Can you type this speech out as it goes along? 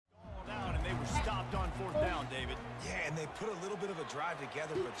David. Yeah, and they put a little bit of a drive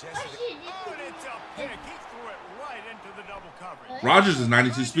together, but Jesse... Oh, and it's a pick. He threw it right into the double coverage. Rogers is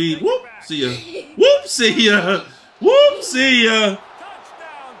 92 speed. Whoop, see ya. Whoop, see ya. Whoop, see ya.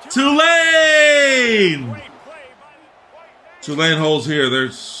 Tulane! Tulane holds here.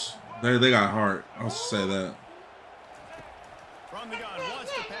 They got heart. I'll say that. From the gun,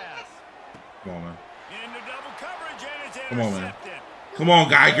 wants to pass. Come on, man. Into double coverage, and it's Come on, man. intercepted. Come on,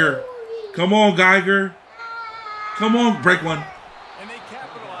 Geiger. Come on, Geiger. Come on, break one. And they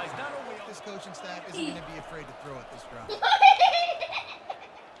capitalize. Not only on This coaching staff isn't going to be afraid to throw it this drive.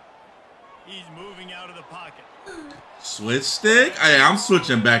 he's moving out of the pocket. Switch stick? Hey, I'm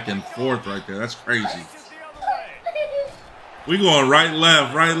switching back and forth right there. That's crazy. It's the other way. We going right,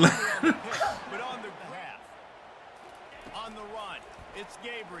 left, right, left. But on their behalf. On the run, it's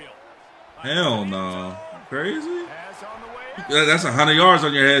Gabriel. Hell no. Crazy? Pass on the way out. That's 100 yards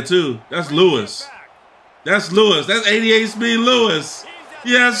on your head, too. That's Lewis. That's Lewis. That's 88 speed Lewis.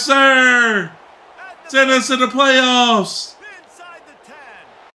 Yes, sir. Send us to the playoffs. Inside the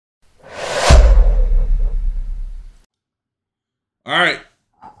 10. All right.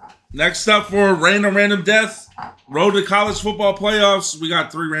 Next up for random death. Road to college football playoffs. We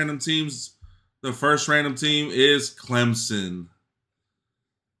got 3 random teams. The first random team is Clemson.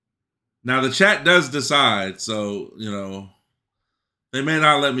 Now, the chat does decide. So, you know, they may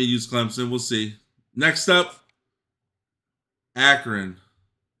not let me use Clemson. We'll see. Next up, Akron.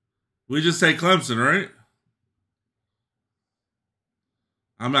 We just take Clemson, right?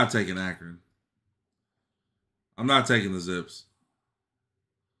 I'm not taking Akron. I'm not taking the Zips.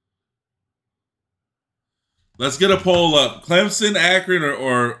 Let's get a poll up. Clemson, Akron,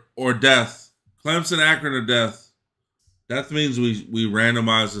 or death. Clemson, Akron, or death. That means we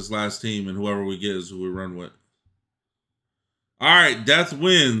randomize this last team, and whoever we get is who we run with. All right, death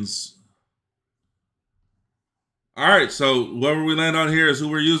wins. All right, so whoever we land on here is who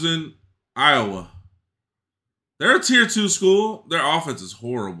we're using. Iowa. They're a tier 2 school. Their offense is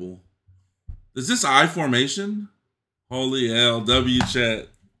horrible. Is this I formation? Holy hell, W chat.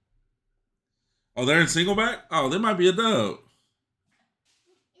 Oh, they're in single back? Oh, they might be a dub.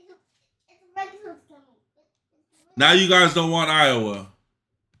 Now you guys don't want Iowa.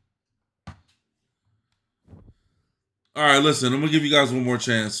 All right, listen, I'm going to give you guys one more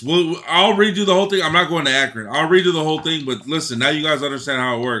chance. I'll redo the whole thing. I'm not going to Akron. I'll redo the whole thing, but listen, now you guys understand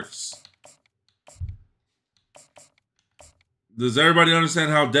how it works. Does everybody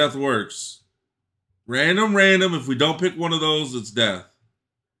understand how death works? Random. If we don't pick one of those, it's death.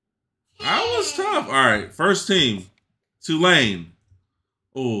 That was tough. All right, first team, Tulane.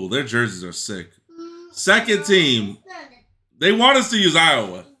 Oh, their jerseys are sick. Second team, they want us to use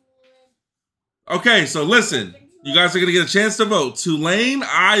Iowa. Okay, so listen. You guys are going to get a chance to vote. Tulane,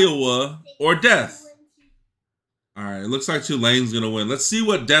 Iowa, or death. All right, it looks like Tulane's going to win. Let's see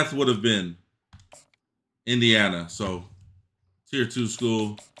what death would have been. Indiana. So, tier 2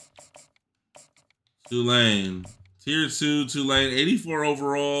 school. Tulane. Tier 2, Tulane. 84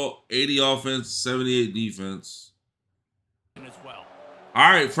 overall, 80 offense, 78 defense. All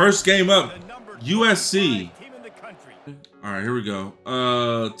right, first game up. USC. All right, here we go.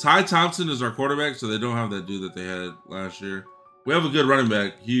 Ty Thompson is our quarterback, so they don't have that dude that they had last year. We have a good running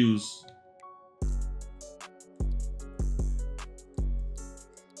back, Hughes.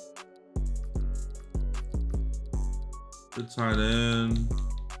 Good tight end.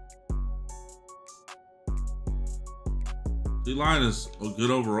 D-line is a good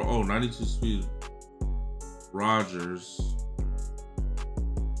overall. Oh, 92 speed. Rogers.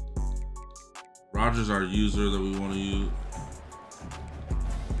 Rogers, our user that we want to use.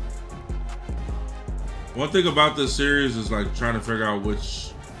 One thing about this series is like trying to figure out what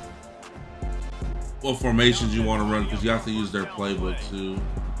formations you want to run, because you have to use their playbook too.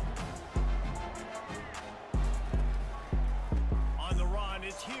 On the run,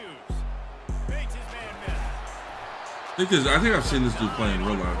 it's Hughes. Makes his man miss. I think I've seen this dude play in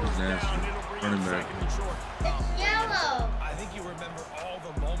real life. He's nasty. Running back. Yellow. I think you remember all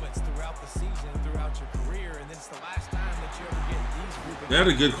the moments throughout the season, throughout your career, and it's the last time that you ever get these group of... They had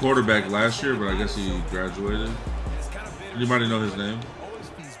a good quarterback last year, but I guess he graduated. Anybody know his name?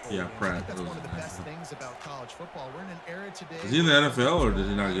 Yeah, Pratt. That's one of the best things about college football. We're in an era today. Is he in the NFL, or did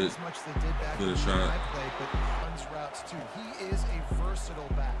he not get a shot? But runs routes too. He is a versatile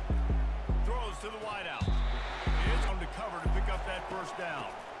back. Throws to the wideout. It's on to cover to pick up that first down.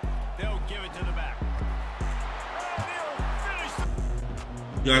 They'll give it to the back.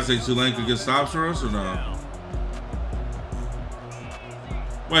 You guys think Tulane could get stops for us or no?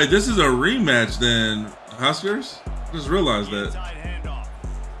 Wait, this is a rematch then, Huskers? Just realized that.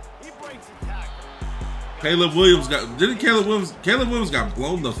 Caleb Williams got, didn't Caleb Williams got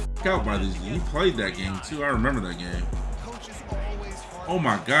blown the fuck out by these. He played that game too. I remember that game. Oh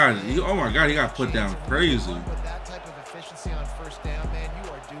my God. He got put down crazy. I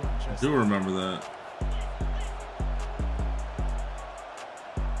do remember that.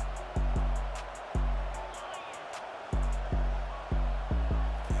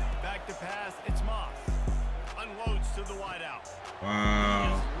 Back to pass, it's Moss. Unloads to the wideout.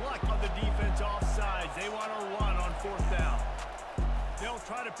 Wow. Luck on the defense offsides. They want to run on 4th down. They'll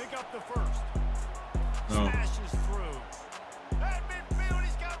try to pick up the first. No. Smashes through. At midfield,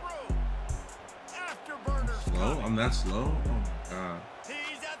 he's got room. Afterburners. Slow? I'm that slow? Oh my God.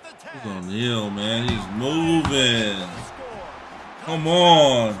 He's at the 10. He's on Neil, man. He's moving. Score. Come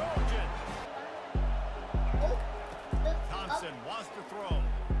on. Trojan. Thompson wants to throw.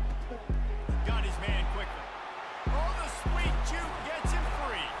 Got his man quickly. Oh, the sweet juke gets him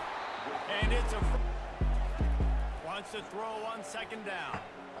free. And it's a... Wants to throw on 2nd down.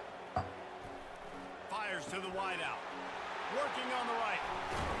 Fires to the wideout. Working on the right.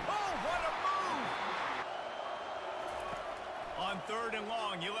 Oh, what a move! On 3rd and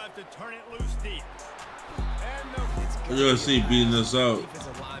long, you'll have to turn it loose deep. And the... You're gonna see beating us out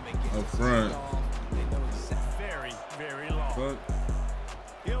up front. Very, very long. Fuck.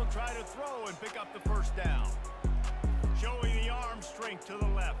 He'll try to throw and pick up the 1st down. Showing the arm strength to the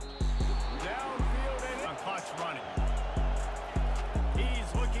left. Downfield and the clock's running. He's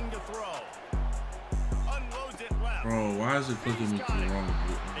looking to throw. Unloads it left. Bro, why is it clicking me to the wrong?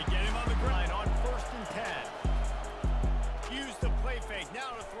 They get him on the grind on 1st and 10. Use the play fake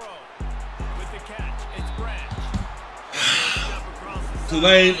now to throw. With the catch, it's Branch.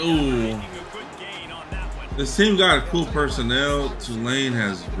 Tulane, ooh. This team got cool personnel. Tulane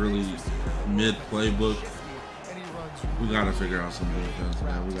has really mid playbook. We gotta figure out some defense,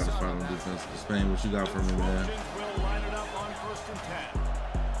 man. We gotta find on defense. Spain, what you got for me, man? Will line it up on 1st and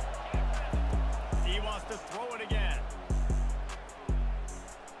 10. He wants to throw it again.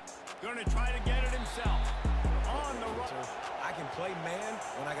 Gonna try to get it himself. On the run. I can play man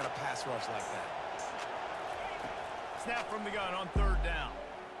when I got a pass rush like that. Snap from the gun on 3rd down.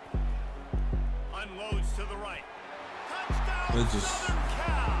 Unloads to the right. Touchdown, They just Southern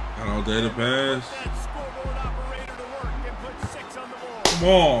Cal. got all day to pass. That scoreboard operator to work and put 6 on the board. Come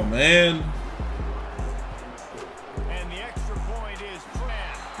on, man. And the extra point is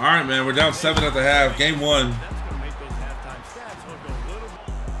Tran. All right, man. We're down 7 at the half. Game 1. That's going to make those halftime stats look a little...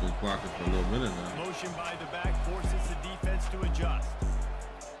 Been clocking for a little minute now. Motion by the back forces the defense to adjust.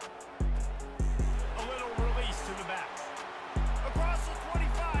 A little release to the back. Across the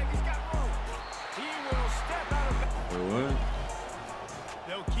 25, he's got room. He will step out of bounds. Wait, what?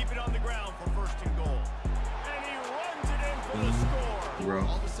 They'll keep it on the ground for 1st and goal. And he runs it in for the score. Bro,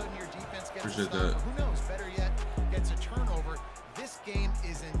 All of a sudden your defense gets appreciate a stop. that. Who knows? Better yet, gets a turnover. This game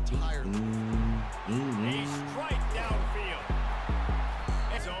is entirely. A strike downfield.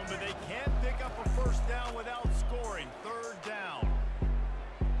 End zone, but they can't pick up a 1st down without scoring. 3rd down.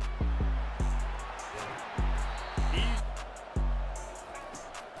 He's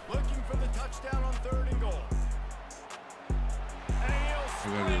looking for the touchdown on 3rd and goal. And he'll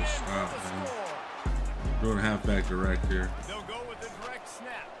sprint in for the score. Doing halfback direct here. They'll go with the direct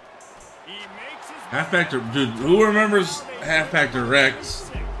snap. He makes his Halfback direct. Dude, who remembers halfback directs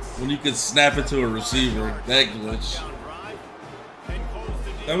when you could snap it to a receiver? That glitch. down drive and close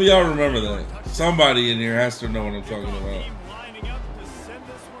the Some of y'all remember that. Somebody in here has to know what I'm talking about. team lining up to send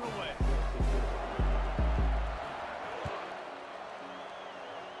this one away.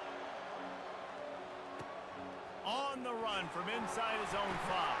 On the run from inside his own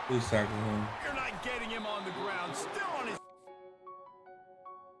 5. Please tackle him. You're not getting him on the ground. Still on his...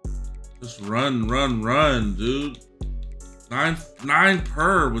 Just run, dude. Nine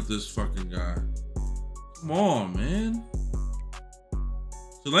per with this fucking guy. Come on, man.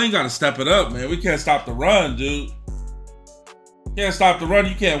 Tulane got to step it up, man. We can't stop the run, dude. Can't stop the run.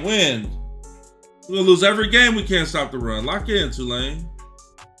 You can't win. We're going to lose every game. We can't stop the run. Lock in, Tulane.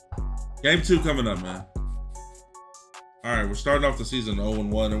 Game 2 coming up, man. All right, we're starting off the season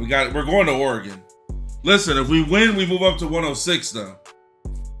 0-1, and we're going to Oregon. Listen, if we win, we move up to 106, though.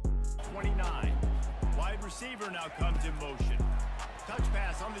 29. Wide receiver now comes in motion. Touch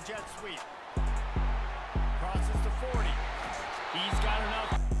pass on the jet sweep. Crosses to 40. He's got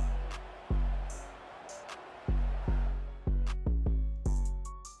enough.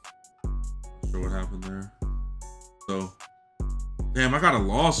 Not sure what happened there. So, damn, I got a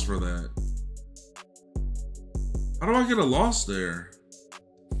loss for that. How do I get a loss there?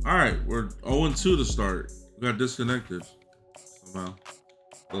 All right, we're 0-2 to start. We got disconnected somehow.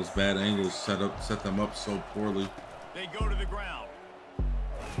 Those bad angles set them up so poorly. They go to the ground.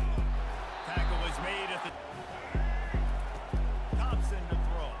 Tackle is made at the Thompson to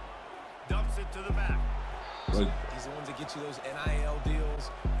throw. Dumps it to the back. Like, He's the ones that get you those NIL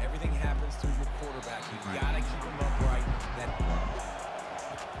deals. Everything happens through your quarterback. You've got to keep him upright.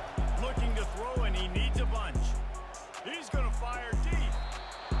 Looking to throw, and he needs a bunch. He's going to fire deep.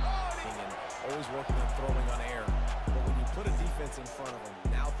 Always working on throwing on air. But when you put a defense in front of him,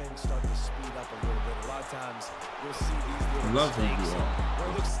 now things start to speed up a little bit. A lot of times, you'll see these little love when you mistakes. do that.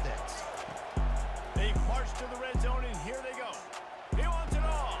 Where it sticks. They march to the red zone, and here they go. He wants it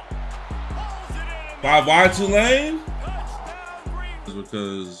all. Pulls it in. Five wide Tulane? Touchdown, Green.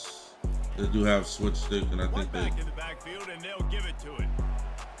 Because they do have switch stick, and I One think back in the backfield, and they'll give it to it.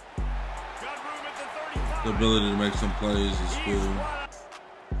 Got room at the 35. the ability to make some plays is cool.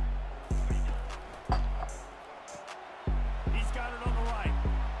 He's got it on the right.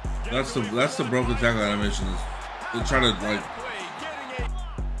 That's the broken tackle animation. They try to like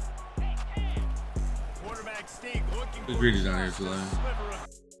Quarterback Steve looking get greedy down here, Tulane.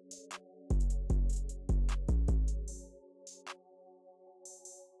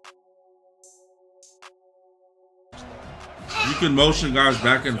 You can motion guys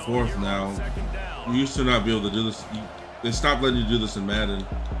back and forth now. You used to not be able to do this. They stopped letting you do this in Madden.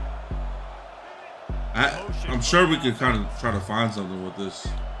 I'm sure we could kind of try to find something with this.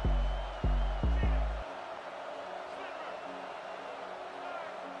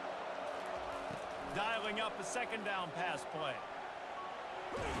 Dialing up a second down pass play.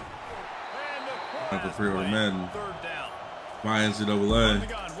 I have to pre-order Madden. Third down. My The NCAA.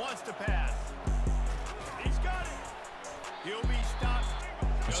 gun wants to pass. He's got it. He'll be stopped.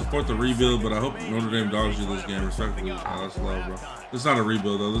 I support the rebuild, but I hope Notre Dame dogs you this game respectfully. Oh, that's low, bro. It's not a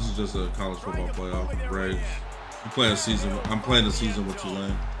rebuild though. This is just a college football playoff. Braves. You play a season. I'm playing a season with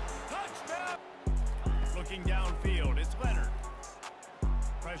Tulane. Touchdown. Looking downfield, it's Leonard.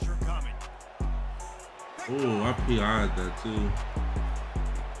 Pressure coming. Ooh, I PI'd that too.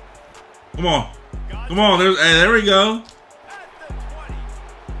 Come on. Come on. There we go. At the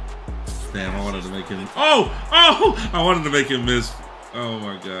 20. Damn, I wanted to make him. Oh! I wanted to make him miss. Oh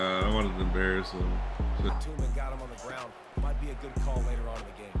my God. I wanted to embarrass him. Tulane got him on the ground. Might be a good call later on in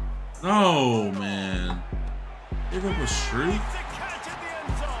the game. No, man. Give up a streak. It's a catch at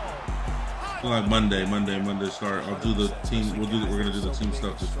the end zone. Like Monday start. I'll do the team. We're gonna do the team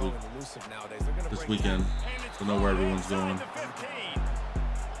stuff this week, this weekend, to know where everyone's going.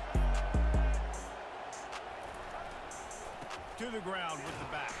 To the ground with the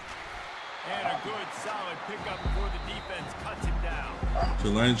back. And a good solid pickup before the defense cuts him down.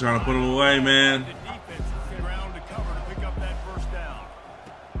 Tulane trying to put him away, man. The defense is around to cover to pick up that first down.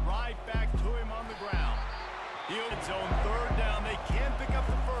 Right back to him on the ground. Field zone, third down. They can't pick up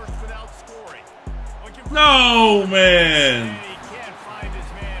the first without scoring. No, man. And he can't find his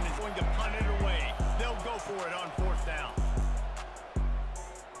man. He's going to punt it away. They'll go for it on fourth down.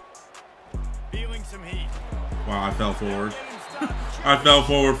 Feeling some heat. Wow, I fell forward. I fell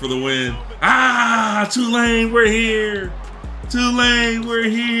forward for the win. Ah, Tulane, we're here. Tulane, we're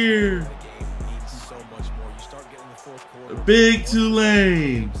here. Big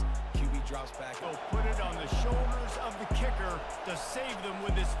Tulane. QB drops back. He'll put it on the shoulders of the kicker to save them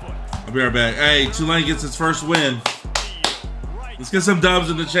with his foot. I'll be right back. Hey, Tulane gets its first win. Let's get some dubs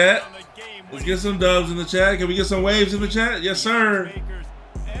in the chat. Let's get some dubs in the chat. Can we get some waves in the chat? Yes, sir.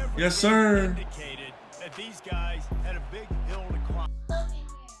 Yes, sir. These guys had a big hill to climb.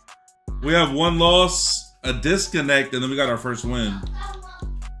 We have one loss, a disconnect, and then we got our first win.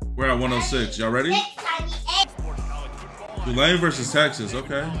 We're at 106. Y'all ready? Tulane versus Texas.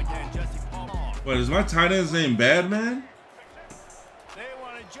 Okay. Wait, is my tight end's name Badman? They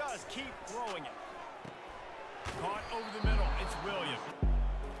want to just keep throwing it. Caught over the middle. It's Williams.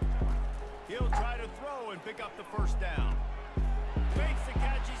 He'll try to throw and pick up the first down. Fakes the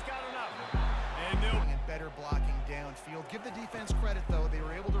catch. He's got enough. And they'll Better blocking downfield. Give the defense credit, though. They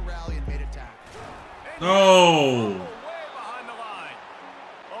were able to rally and made a tackle. No. way behind the line.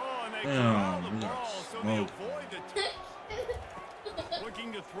 Oh, and they Damn, corral the we got ball, so they smoked. avoid the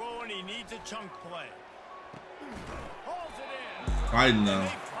looking to throw, and he needs a chunk play. Hauls it in. Fighting though. They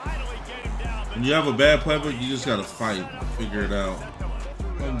finally get him down, but When you have a bad playbook, you just gotta fight. Figure it out.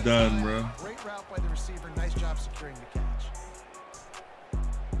 I'm done, bro. Great route by the receiver. Nice job securing the catch.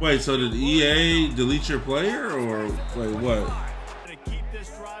 Wait, so did EA delete your player, or wait, what? to keep this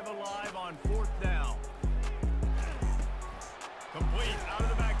drive alive on fourth down. Complete out of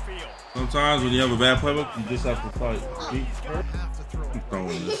the backfield. Sometimes when you have a bad playbook, you just have to fight. Have to throw I'm it.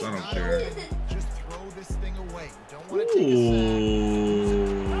 throwing this. I don't care. Just throw this thing away. You don't want to take a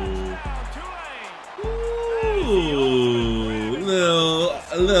sack. Ooh.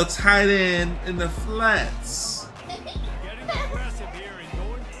 little tight end in the flats. Getting aggressive here and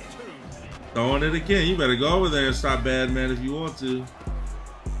going for two. Throwing it again. You better go over there and stop bad man if you want to.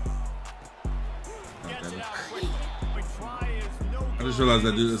 Gets it out quickly. But try is no I just realized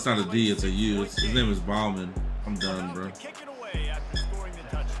that dude, it's not a D, it's a U. His name is Bauman. I'm done, bro. Kick it away after scoring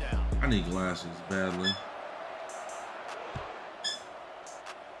the touchdown. I need glasses badly.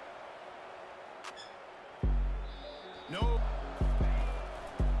 No.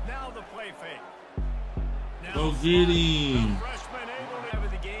 Now the play fake. Now Go get him. freshman able to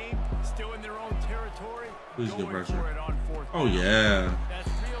have the game, still in their own territory. Please get Going pressure. for it on fourth Oh, down. yeah. That's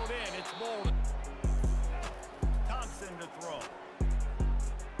reeled in. It's Bolden. Thompson to throw.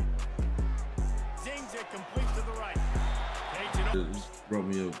 Zings it complete to the right. Takes it It just wrote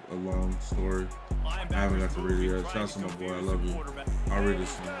me a long story. I haven't got to read it yet. Shout out to my boy. I love you. I'll read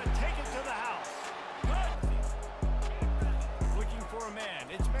this one. Take it to the house. Good. Looking for a man.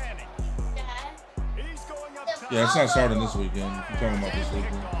 It's Manning. He's going up top. Yeah, it's not starting this weekend. I'm talking about this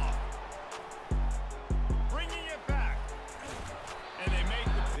weekend. Kicked off. Bringing it back. And they make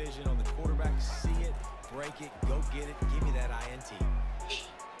the Vision on the quarterback. See it, break it, go get it. Give me that INT.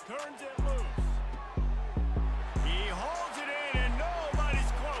 turns it loose. He holds it in and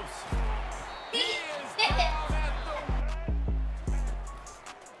nobody's close. He is down at the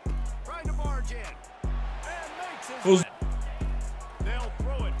trying to barge in and makes his Who's- way. They'll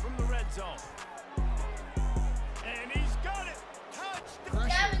throw it from the red zone. And he's got it. Touchdown.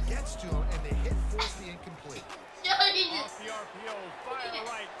 Pressure gets to him, and the hit forced the incomplete. Off the RPO, fire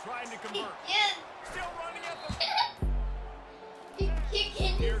right, trying to convert. Still running at the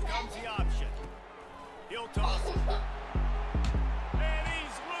Here comes the option. He'll toss it. And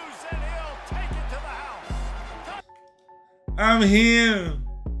he's loose and he'll take it to the house. I'm here.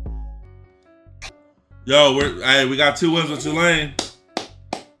 Yo, we got 2 wins with Tulane.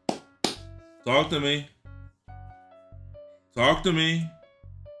 Talk to me. Talk to me.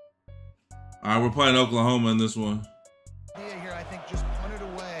 All right, we're playing Oklahoma in this one. Idea here, I think, just punt it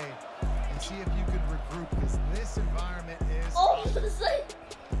away and see if you could regroup, because this environment is.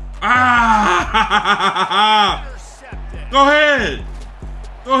 Ah! Intercepted. Go ahead.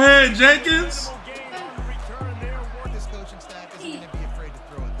 Go ahead, Jenkins. Minimal gain on the return there. This coaching staff isn't going to be afraid to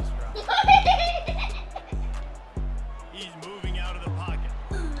throw it this route. He's moving out of the pocket.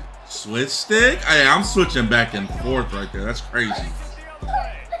 Switch stick? Hey, I'm switching back and forth right there. That's crazy. Takes it the other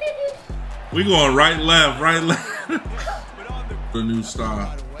way. We going right, left, right, left. But on The new style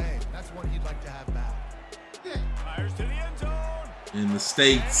Right away. That's one he'd like to have back. fires to the end zone. in the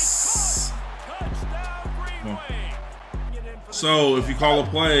States. Touchdown, Green Wave. So if you call a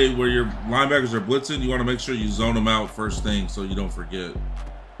play where your linebackers are blitzing, you want to make sure you zone them out first thing so you don't forget.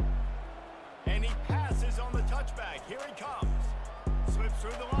 And he passes on the touchback. Here he comes. Slips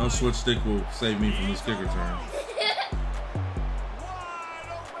through the line. No switch stick will save me from this kicker turn. Wide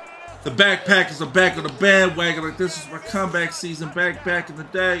open and it's The backpack is the back of the bandwagon. Like this is my comeback season back in the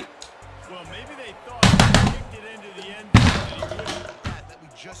day. well, maybe they thought he kicked it into the end zone and he wouldn't. That we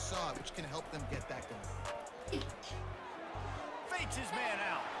just saw, which can help them get that going. Fakes his man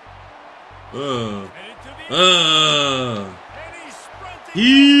out. Uh, Headed to the uh, and he's sprinting.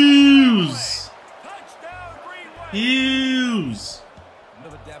 Hughes, Touchdown, Green Wave. Hughes.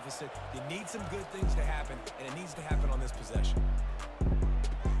 Another deficit. You need some good things to happen, and it needs to happen on this possession.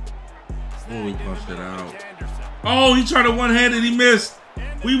 Oh, we punched it out. Anderson. Oh, he tried to one-handed, he missed.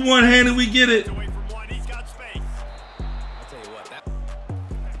 We one-handed, we get it. Away from one, he's got space. I'll tell you what, that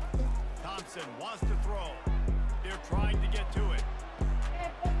Thompson wants to throw. They're trying to get to it.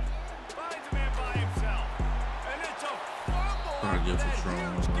 Finds a man by himself. And it's a fumble. What I get for That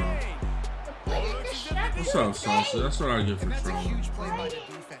throwing, huge bro. gain. What's up, Saucy? That's what I get for And that's a throwing. huge play by the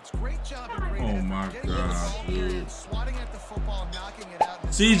defense. Great job and great Oh effort. my Getting the God, ball in dude. and swatting at the football, knocking it out.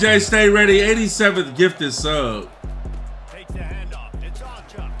 CJ, stay ready. 87th gifted sub. Takes the handoff. It's on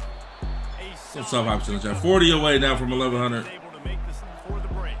Chuck. What's up, Hopkins in the chat? 40 away now from 1100. Able to make this for the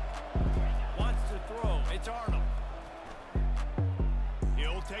break. Wants to throw. It's Arnold.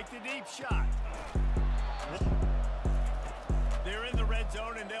 He'll take the deep shot. They're in the red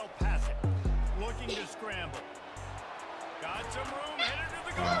zone and they'll pass it. Looking to scramble. Got some room. Headed to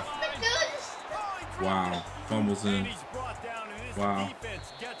the goal line. Oh, he dropped Wow. it. Fumbles And in. he's brought down, and this Wow.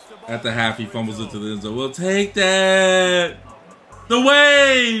 defense gets the ball At the half, he back to fumbles its into own. the end zone. We'll take that. The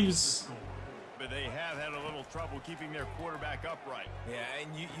waves. But they have had a little trouble keeping their quarterback upright. yeah,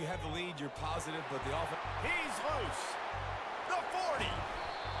 and you have the lead, you're positive, but the offense. He's loose. The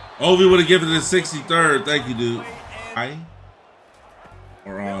 40. Ovi would have given it a 63rd. Thank you, dude. Hi.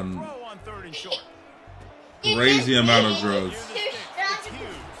 Or They'll on throw on third and short. crazy amount of drugs. Here's the stick. It's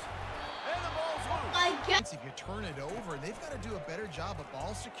Hughes. If you turn it over, and they've got to do a better job of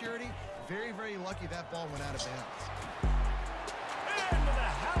ball security. Very, very lucky that ball went out of bounds. Into the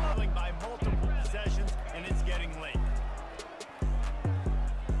howling by multiple possessions, and it's getting late.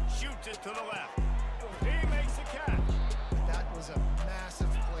 Shoots it to the left. He makes a catch. That was a massive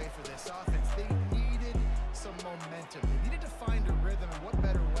play for this offense. They needed some momentum. They needed to find a rhythm, and what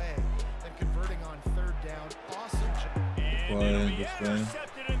better way than converting on third down. Awesome job. And it'll be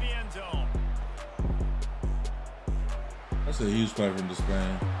intercepted in the end zone. That's a huge play from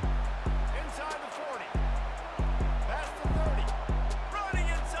Despain. Inside the 40. Past the 30. Running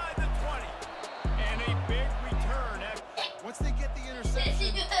inside the 20. And a big return. Once they get the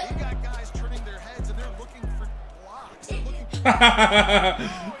interception, they've got guys turning their heads, and they're looking for blocks. They're looking for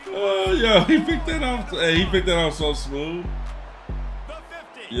Oh, yo, he picked that off. Hey, he picked that off so smooth. the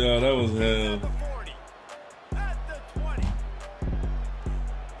 50. Yo, that was At hell. the 40. At the 20.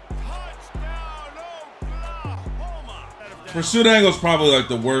 Touchdown, Oklahoma. Pursuit angle's probably like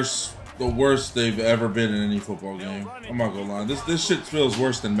the worst they've ever been in any football game. I'm not gonna lie. This shit feels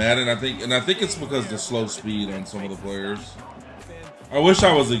worse than Madden. I think it's because of the slow speed on some of the players. I wish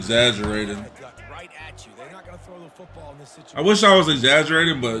I was exaggerating. Right at you. They're not going to throw the football in this situation. I wish I was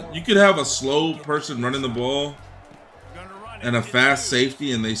exaggerating, but you could have a slow person running the ball and a fast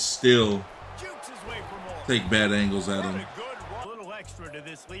safety, and they still Jukes his way for more. take bad angles at him. A little extra to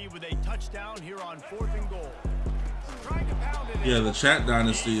this lead with a touchdown here on 4th and goal. Trying to pound it Yeah, in. the chat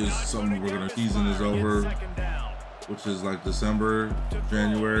dynasty is something we're gonna. Season is over, Second down. which is like December,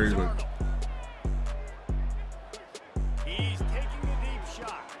 January. Like, He's taking a deep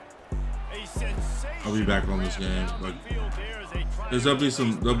shot. A sensation. I'll be back on this game. Like, there'll be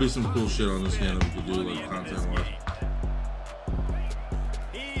some cool shit on this game that we could do like content wise.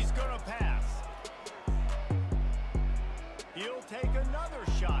 He's gonna pass. He'll take another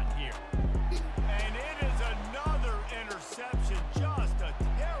shot here. And it is another interception. Just a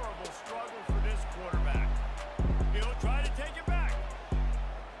terrible struggle for this quarterback. He'll try to take it back.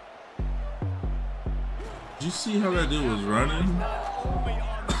 Did you see how that dude was running? Not only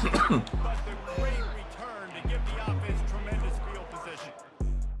on the field, but the great return to give the offense tremendous field position.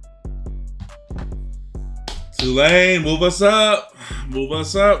 Tulane, move us up. Move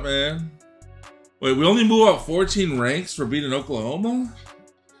us up, man. Wait, we only move up 14 ranks for beating Oklahoma?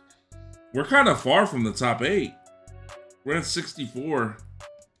 We're kind of far from the top 8. We're at 64.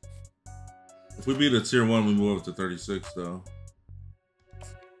 If we beat a tier 1, we move up to 36, though.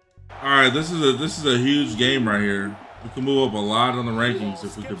 All right, this is a huge game right here. We can move up a lot on the rankings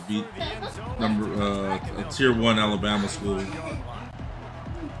if we could beat a tier 1 Alabama school.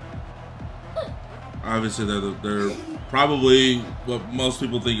 Obviously, they're probably what most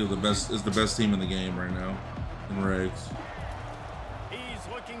people think is the best team in the game right now in regs. He's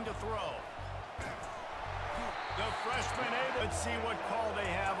looking to throw. The freshman able. Let's see what call they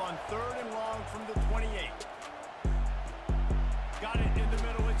have on 3rd and long from the 28. Got it in the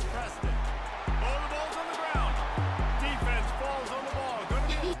middle. It's Preston. Oh, the ball's on the ground. Defense falls on the ball. Gonna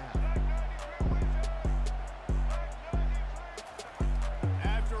be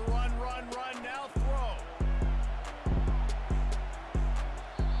after run. Now throw.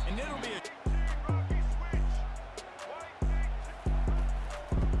 And it'll be a.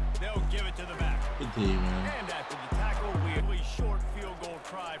 They'll give it to the back. Good team, man. And after the tackle, weirdly short field goal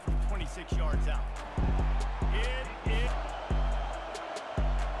try from 26 yards out.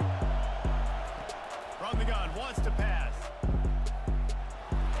 From the gun, wants to pass.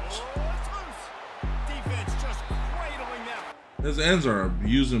 Oh, it's loose. Defense just cradling that. His ends are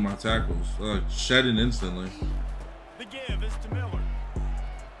abusing my tackles. They're like shedding instantly. The give is to Miller.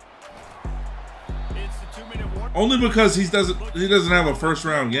 It's the 2-minute warning. Only because he doesn't have a first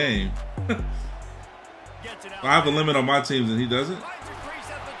round game. Gets it out. I have a limit on my teams and he doesn't. Finds a crease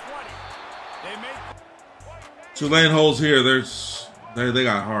at the 20. They make. Tulane holds here. They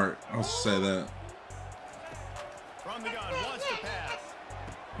got heart. I'll just say that. From the gun, wants to pass.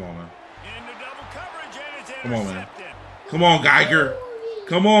 Come on, man. Into double coverage, and it's Come on, man. intercepted. Come on, Geiger.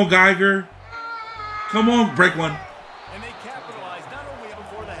 Come on, Geiger. Come on, break one. And they capitalize not only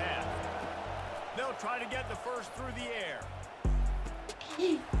before the half. They'll try to get the first through the air.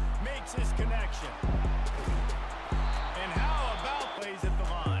 Makes his connection. And how about plays at the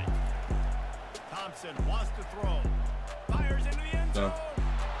line? Thompson wants to throw. Fires into the end zone.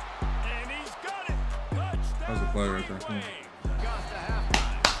 And he's got it. Touchdown. That was a play right there. Green Wave. Got to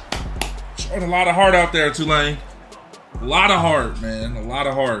halftime. Showing a lot of heart out there, Tulane. A lot of heart, man. A lot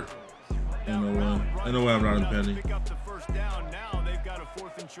of heart. Ain't no way I'm not in Penny. Pick up the first down. Now they've got a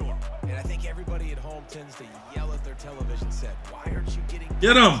 4th and short. short. And I think everybody at home tends to yell at their television set. Why aren't you getting...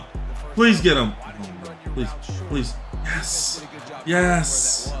 Get him. Please get him. Why did you run your Please, route short? please. Yes. Did a good job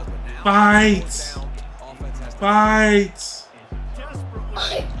Yes. where that was, but now Fight. fourth down, offense has to- Fight. Desperately. Oh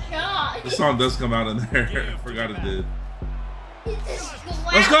my God. The song does come out in there. I forgot it did.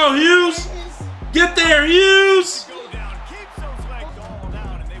 Let's go, Hughes. Get there, Hughes. Go down, keeps those legs all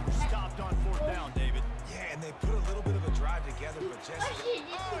down, and they were stopped on fourth down, David. Yeah, and they put a little bit of a drive together, but just...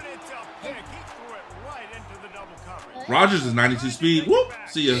 Oh, and it's a pick. He threw it right into the double coverage. Rogers is 92 speed. Whoop.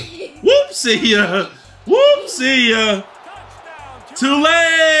 See ya. Whoop. See ya. Whoop. See ya. Touchdown,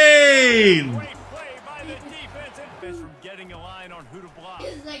 Tulane. Great play by the defense. And from getting a line on who to block.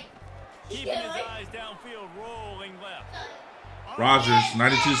 It's like, Keeping his eyes downfield, rolling left. Rogers,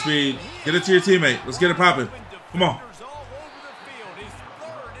 92 speed. Get it to your teammate. Let's get it popping. Come on. Defenders all over the field. His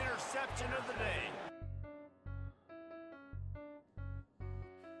third interception of the day.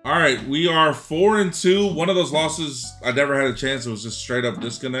 All right, we are 4-2. One of those losses, I never had a chance. It was just straight up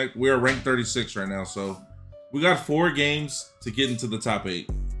disconnect. We are ranked 36 right now, so we got 4 games to get into the top 8.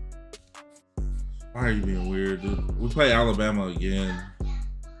 Why are you being weird, dude? We play Alabama again.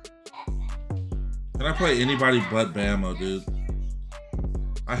 Can I play anybody but Bama, dude?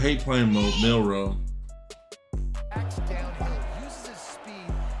 I hate playing Milrow. Acts downhill, uses his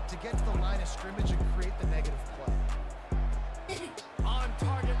speed to get to the line of scrimmage and create the negative play. On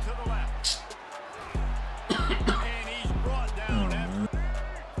target to the left. And he's brought down after.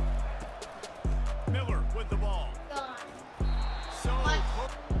 Miller with the ball. So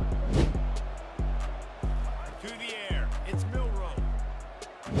to the air. It's Milrow.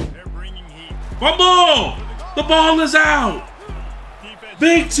 They're bringing heat. Fumble! The ball is out! Defense.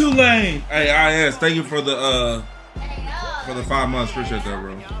 Big Tulane! Hey, IS, thank you for the 5 months. Appreciate that,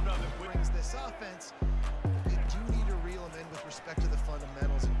 bro. Out of it brings this offense. They do need to reel him in with respect to the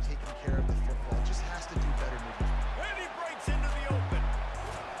fundamentals and taking care of the football. It just has to do better moving forward. And he breaks into the open.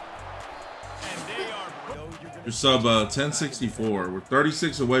 And they are Your sub 1064. We're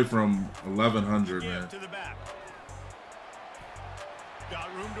 36 away from 1100, man. to the back. Got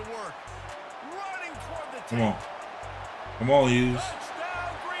room to work. Running toward the Come on. Come on, Hughes.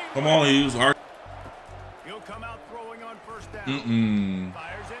 touchdown, Green. Come on, Hughes. He'll come out throwing on first down.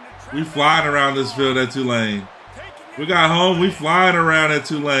 Fires into We traffic. flying around this field at Tulane. Taking We it. got home. We flying around at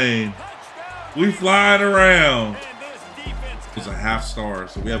Tulane. Touchdown. We flying around. And this defense It's a half star,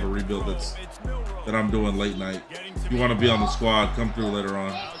 so we have a rebuild it's Milrow. that I'm doing late night. If you want to be on the squad, come through later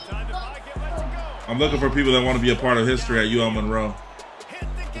on. Outside the pocket, let's go. I'm looking for people that want to be a part of history at UL Monroe. Hit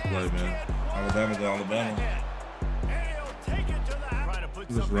the gas, Play, man. kid. Alabama to Alabama. And he'll take it to the house. Trying to put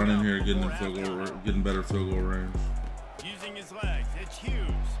Just something running up here, getting in before field goal, halftime. getting better field goal range. Using his legs, it's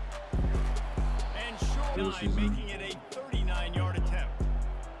Hughes. And short This line, is making it a 39-yard attempt.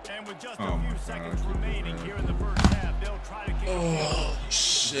 And with just Oh a my few God, seconds I keep remaining doing here that. in the first half, they'll try to kick a field Oh, goal.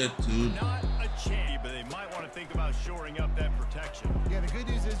 shit, dude. Not a chance, but they might want to think about shoring up that protection. Yeah, the good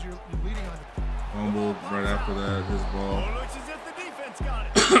news is you're leading on the Fumbled right after that, his ball. Oh, looks as if the defense got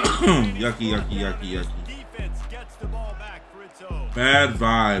it. Yucky, yucky, yucky, yucky. Defense gets the ball back for its own. Bad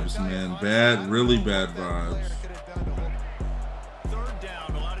vibes, man. Bad, really bad vibes. Third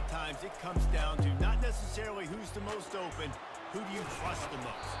down, a lot of times it comes down to not necessarily who's the most open, who do you trust the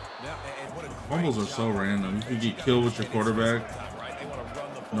most? Fumbles are so random. You can get killed with your quarterback.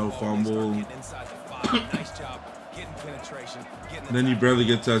 No fumble. Nice job getting penetration. Then you barely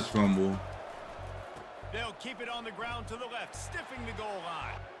get touch fumble. They'll keep it on the ground to the left, stiffing the goal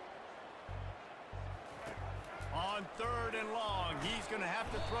line. On third and long, he's going to have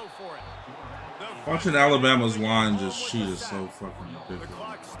to throw for it. The Watching Alabama's line just cheat is so fucking The ridiculous.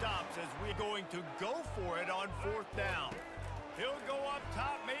 clock stops as we're going to go for it on fourth down. He'll go up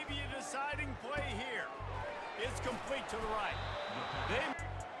top, maybe a deciding play here. It's complete to the right.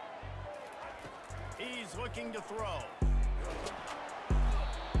 He's looking to throw.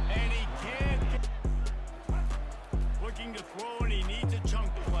 And he can't get... Looking to throw, and he needs a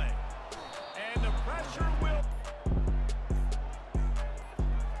chunk play. And the pressure will...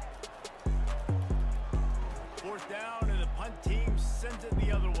 Fourth down, and the punt team sends it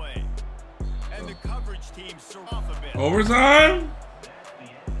the other way. And the coverage team surf off a bit. Overtime?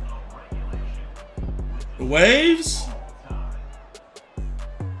 The Waves?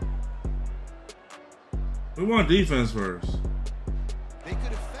 We want defense first. They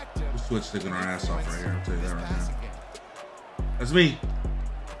could affect him. We're switch sticking our ass off right here. I'll tell you that right Passing now. game. That's me.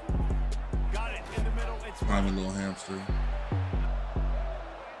 Got it in the middle. It's Climbing little hamster.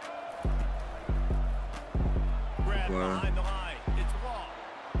 Grab Play. behind the line. It's Raw.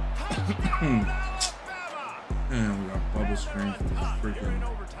 Touchdown, Alabama! Man, we got bubble screen for this freaking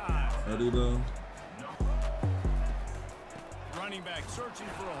Eddie though. Running back searching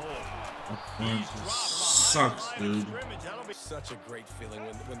for a hole. Sucks, dude. Such a great feeling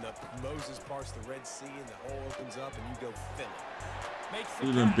when the Moses parts the Red Sea and the hole opens up and you go fill it.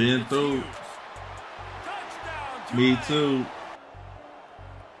 You done been through. Me too.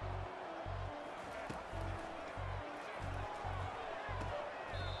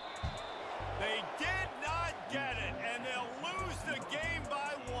 They did not get it, and they'll lose the game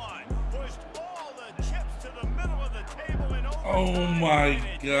by 1. Pushed all the chips to the middle of the table and over. Oh my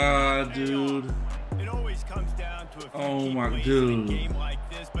god, dude. It always comes down to a few Oh key my plays dude. in a game like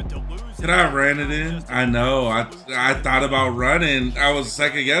this, but to lose Could I have ran it in? I know. I thought about running. I was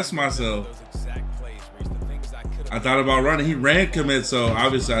second guessing myself. Those exact plays where the things I could I have thought about running. He ran commit, so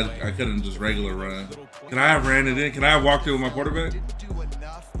obviously I couldn't just regular run. Can I have ran it in? Can I have walked in with my quarterback? Didn't do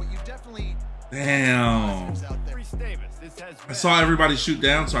enough, but you definitely Damn. out there. Reese Davis, this has I saw everybody shoot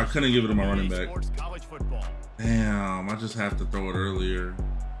down, so I couldn't give it to my running back. Sports college football. Damn, I just have to throw it earlier.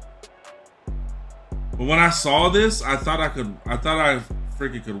 But when I saw this, I thought I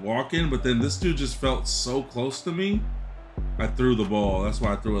freaking could walk in, but then this dude just felt so close to me. I threw the ball. That's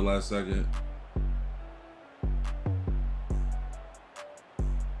why I threw it last second.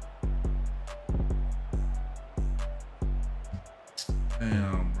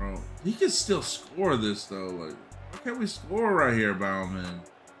 Damn, bro. He can still score this though. Like, why can't we score right here, Bauman?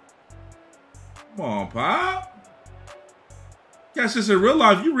 Come on, Pop. Catch this in real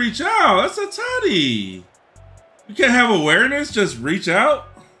life, you reach out. That's a tutty. You can't have awareness, just reach out.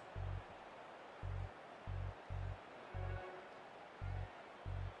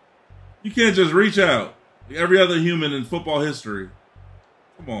 You can't just reach out. Like every other human in football history.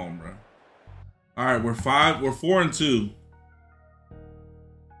 Come on, bro. All right, we're 4-2.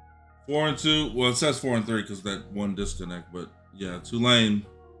 4-2. Well, it says 4-3 because that one disconnect, but yeah, Tulane.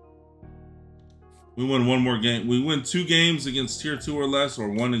 We win one more game. We win 2 games against tier 2 or less, or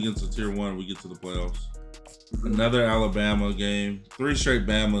 1 against a tier 1. We get to the playoffs. Another Alabama game. 3 straight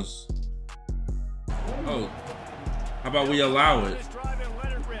Bamas. Oh, how about we allow it?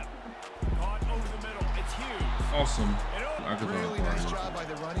 Awesome. I could Really nice job by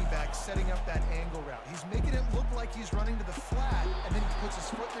the running back setting up that angle route. He's making it look like he's running to the flat, and then he puts his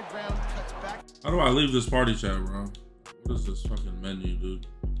foot in the ground, cuts back. How do I leave this party chat, bro? What is this fucking menu, dude?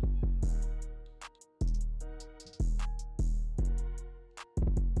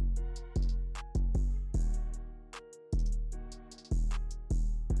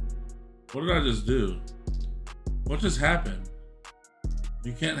 What did I just do? What just happened?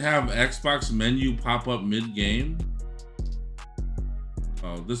 You can't have Xbox menu pop up mid-game?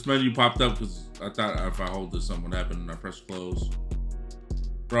 Oh, this menu popped up because I thought if I hold this, something would happen and I press close.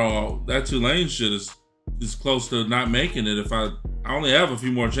 Bro, that Tulane shit is close to not making it if I only have a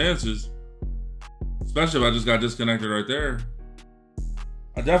few more chances. Especially if I just got disconnected right there.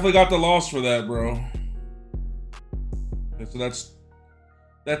 I definitely got the loss for that, bro. Okay, so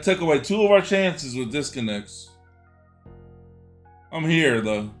that took away 2 of our chances with disconnects. I'm here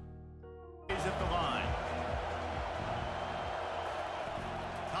though. He's at the line.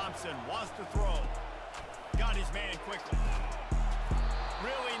 Thompson wants to throw. Got his man quickly.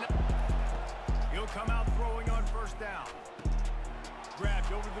 Really nice. He'll come out throwing on first down.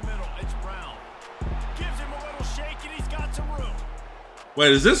 Grabbed over the middle. It's Brown. Gives him a little shake and he's got some room.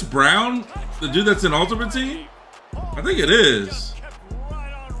 Wait, is this Brown? The dude that's in Ultimate Team? I think it is.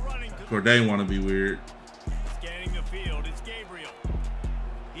 Corday want to be weird. Scanning the field, it's Gabriel.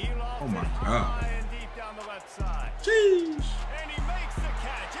 He lost Oh my it God. high and deep down the left side. Jeez. And he makes the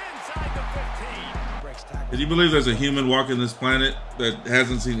catch inside the 15. breaks tackles. Did you believe there's a human walking this planet that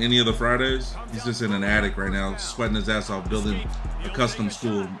hasn't seen any of the Fridays? He's just in an attic right now, sweating his ass off, building a custom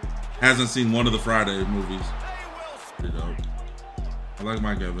school. Hasn't seen one of the Friday movies. Pretty dope. I like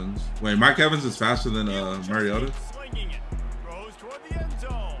Mike Evans. Wait, Mike Evans is faster than Mariota? Slinging it. Throws toward the end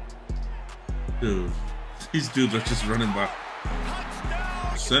zone. Dude, these dudes are just running by.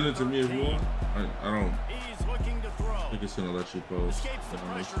 Touchdown. Send it to me if you want. I don't He's looking to throw. think it's gonna let you post. Escapes the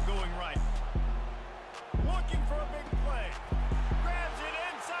pressure going right. Looking for a big play. Grabs it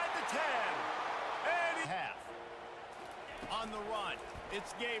inside the 10. And half. On the run,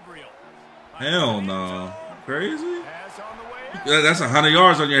 it's Gabriel. Hell no. Crazy? Pass on the way out. That's 100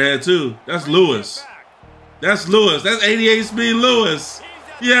 yards on your head too. That's Lewis. That's Lewis. That's 88 speed Lewis.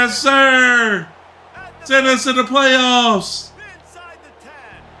 Yes, sir. Send us to the playoffs. Inside the 10.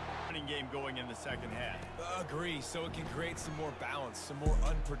 Running game going in the second half. Agree, so it can create some more balance, some more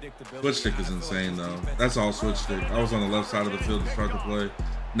unpredictability. Switch stick is insane though. That's all switch stick. I was on the left side of the field to start the play.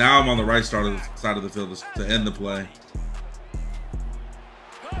 Now I'm on the right side of the field to end the play.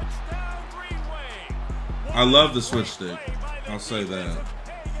 I love the switch stick. I'll say that.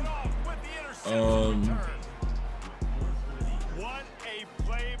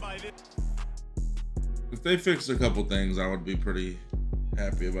 If they fixed a couple things, I would be pretty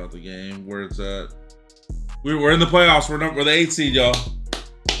happy about the game. Where it's at. We're in the playoffs. We're the 8th seed, y'all.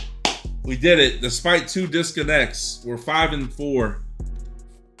 We did it. Despite 2 disconnects, we're 5-4.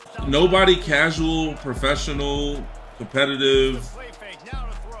 Nobody casual, professional, competitive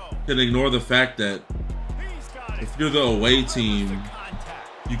can ignore the fact that if you're the away team,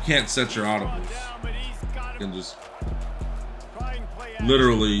 you can't set your audibles. You can just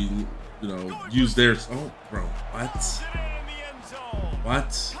literally, you know, use theirs. Oh, bro, what?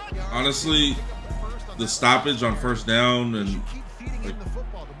 What? Honestly, the stoppage on first down and like,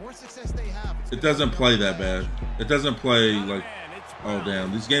 it doesn't play that bad. It doesn't play like, oh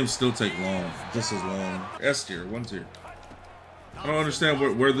damn, these games still take long, just as long. S tier, 1 tier. I don't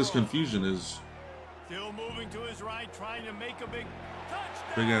understand where this confusion is. Still moving to his right, trying to make a big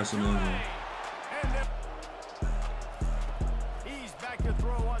touchdown. Big ass amazing. He's back to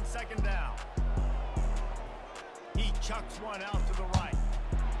throw on 2nd down. He chucks one out to the right.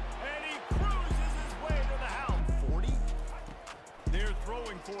 And he cruises his way to the house. 40. They're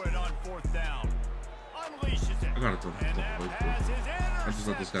throwing for it on 4th down. Unleashes it. I gotta throw the And ball. that pass is I just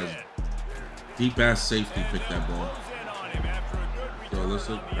let this guy's intercepted. deep ass safety pick that ball. Close in on him after a good Yo, return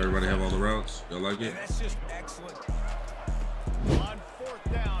listen, on everybody have all the routes? Y'all like it? That's just excellent. On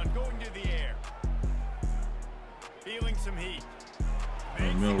 4th down, going to the air. Feeling some heat.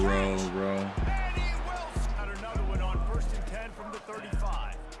 Makes Mill the roll, catch. bro. And he will got another one on 1st and 10 from the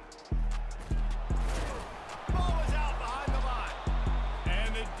 35. Ball is out behind the line.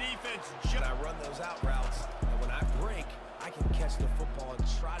 And the defense When I run those out routes, and when I break, I can catch the football and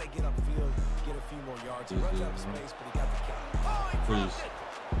try to get upfield, get a few more yards. He runs out of space, but he got the catch. Oh, he Please. dropped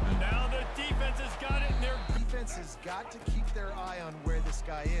it. Now the defense has got it, and they're Defense has got to keep their eye on where this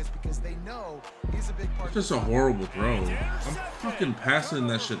guy is because they know he's a big part. It's just a horrible throw. I'm fucking passing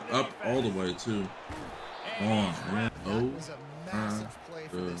that shit up all the way, too. Come on, man. That Oh, was a massive play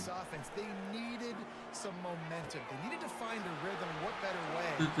for this offense. They needed some momentum. They needed to find a rhythm. What better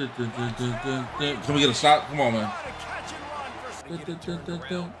way? Can we get a stop? Come on, man. trying to catch and run for To get it turned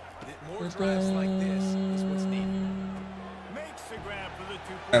around. More drives like this is what's needed. makes the grab for the 2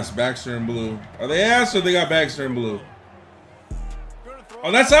 That's Baxter in blue. Are they ass or they got Baxter in blue? Gonna throw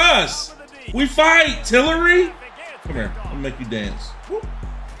Oh, that's us. We fight, Tillery. Come here. I'll make you dance. Whoop.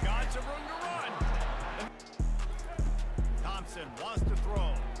 Got some room to run. Thompson wants to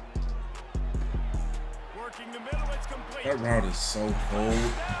throw. Working the middle, it's complete. That route is so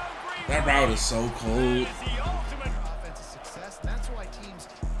cold. That route is so cold. That is the ultimate. Offensive success. That's why teams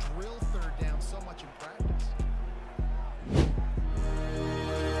drill 3rd down so much in practice.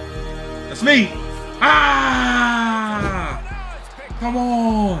 That's me. Ah! Come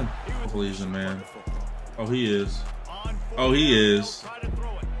on. Please, man. Oh, he is. Oh, he is.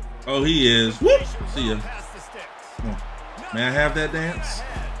 Oh, he is. Whoop. See ya. Come on. May I have that dance?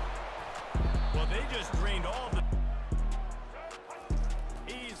 Well, they just drained all the.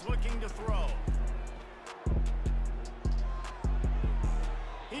 He's looking to throw.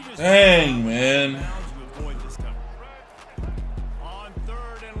 He just Dang, man. On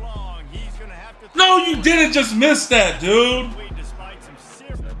 3rd and long, he's gonna have to. No, you didn't just miss that, dude. Despite some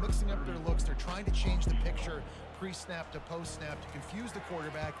serious. They're mixing up their looks. They're trying to change the picture pre-snap to post-snap to confuse the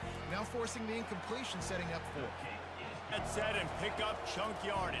quarterback. Now forcing the incompletion, setting up for. Get set and pick up chunk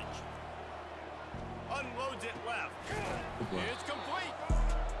yardage. Unloads it left. It's complete.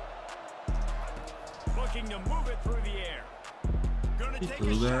 Looking to move it through the air. Gonna He take threw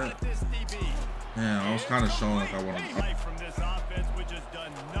a shot that? at this DB. Man, I was kind of showing like I wanted to. Life from this offense, which has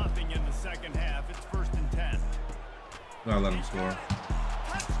done nothing in the 2nd half. It's 1st and 10. Gotta let him score.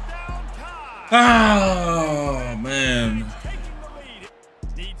 Touchdown time. Oh, man. Taking the lead.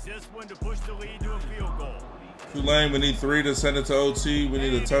 Needs this one to push the lead to a field goal. Tulane, we need 3 to send it to OT. We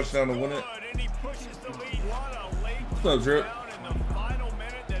need a touchdown to win it. And he pushes the lead. What a late What's up, Drip? touchdown in the final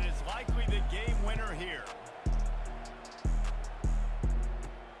minute that is likely the game winner here.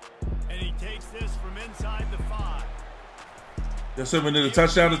 And he takes this from inside the 5. Y'all said we need a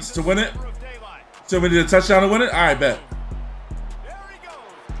touchdown to win it? So we need a touchdown to win it? All right, bet. There he goes.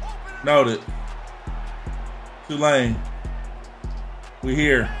 Open it. Noted. Tulane. We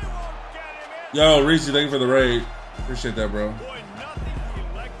here. Yo, Reese, thank you for the raid. Appreciate that, bro. Boy, nothing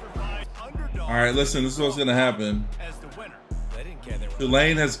electrifies underdog All right, listen, this is what's going to happen. as the winner. They didn't care. They were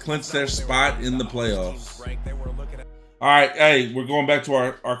Tulane has clinched their spot in the playoffs. They were looking at All right, hey, we're going back to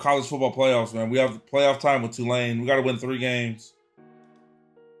our college football playoffs, man. We have playoff time with Tulane. We got to win 3 games.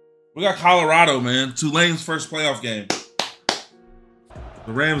 We got Colorado, man. Tulane's first playoff game.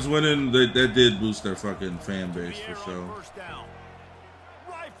 The Rams winning, that did boost their fucking fan base for sure.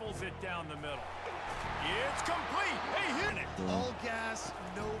 Rifles it down the middle. It's complete. Hey, hit it. All gas,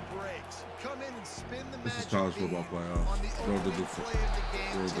 no brakes. Come in and spin the This is magic college football beam playoffs. on the Throw the opening play of the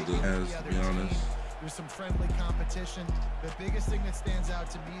game, throw the taking has, the to other be honest. team. There's some friendly competition. The biggest thing that stands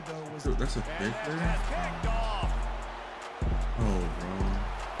out to me, though, was Dude, that's a pick there? Picked off. Oh, bro.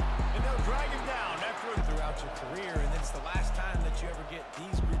 And they'll drag him down after throughout your career, and then it's the last time that you ever get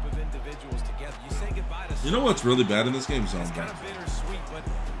these group of individuals together. You say goodbye to. You know what's really bad in this game? Zone It's kind drops. of bittersweet, but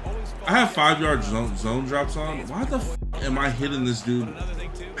always fun. I have 5-yard zone drops on. Why the f am I hitting this dude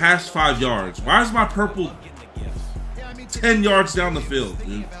past 5 yards? Why is my purple Getting the gifts. Yeah, I mean, 10 yards down the field,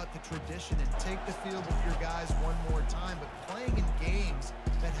 thinking dude? about the tradition and take the field with your guys one more time, but playing in games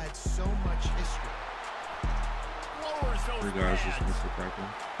that had so much history. lowers those 3 guys just pads. missed the tackle.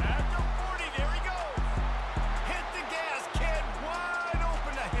 After 40, there he goes. Hit the gas, kid. Wide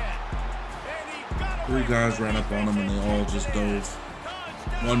open ahead. And he got 3 away guys from ran up on him and they all just dove.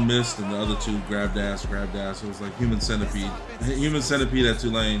 Touchdown. One missed and the other 2 grabbed ass. It was like human centipede. Human centipede at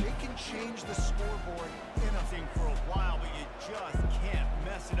Tulane. They can change the scoreboard in a Thing for a while, but you just can't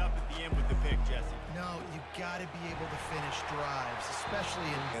mess it up at the end with the pick, Jesse. No, you got to be able to finish drives, especially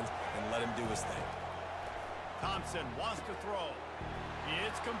in And let him do his thing. Thompson wants to throw.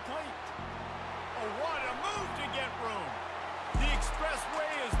 It's complete. Oh, what a move to get room. The expressway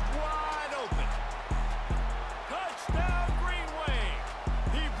is wide open. Touchdown, Greenway.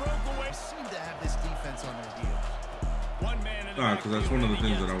 He broke away. seem to have this defense on their heels. One man in the Nah, because that's one of the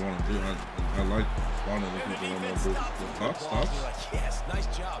things that I want to do. I like spawning the And the people on defense the stops booth. him. Stops. You're like, yes, nice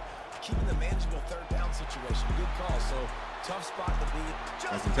job. Keeping the manageable 3rd down situation. Good call. So, tough spot to be.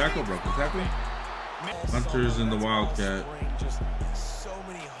 Broken tackle, broken tackle. Hunters in the Wildcat. Just so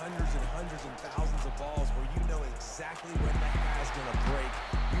many hundreds and thousands of balls where you know exactly when that guy's going to break.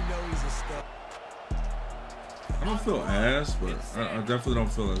 You know he's a stud. I don't feel ass, but I definitely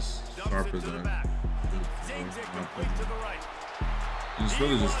don't feel as sharp as Zings I. it complete to the right. It's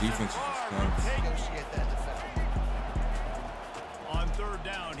really just defensive stuff. Negotiate that defender. On 3rd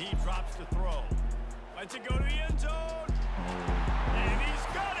down, he drops to throw. Lets it go to the end zone. And he's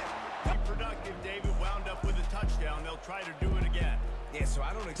got it. Be productive, David wound up with a touchdown. They'll try to do it again. Yeah, so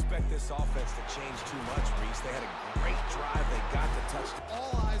I don't expect this offense to change too much, Reese. They had a great drive. They got the touchdown.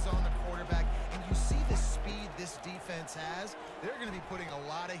 All eyes on the quarterback, and you see the speed this defense has. They're going to be putting a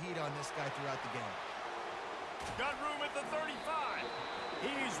lot of heat on this guy throughout the game. Got room at the 35.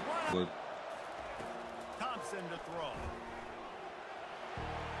 He's running. Look, Thompson to throw.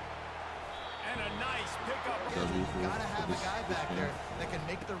 And a nice pickup. W You got to have a this guy back game. there that can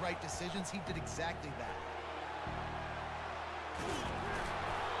make the right decisions. He did exactly that.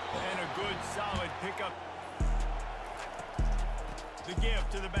 And a good, solid pickup. The give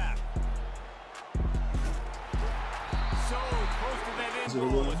to the back. So close to that end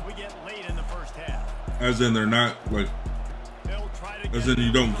goal as we get late in the first half. as in they're not like, They'll try to as get in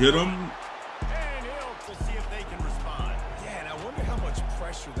you don't get them. And we'll see if they can respond. Yeah, and I wonder how much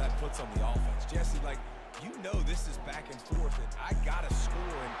pressure that puts on the offense. Jesse, like, you know this is back and forth, and I got to score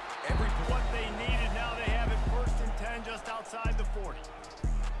in every What they needed, now they have it 1st and 10 just outside the 40.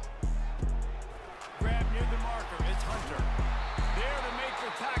 Grab near the marker, it's Hunter. There to make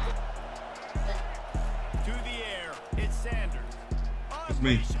the tackle. To the air, it's Sanders. It's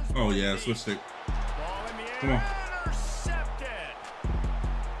me. Oh yeah, switch stick. Ball in the air. Come on. Intercepted.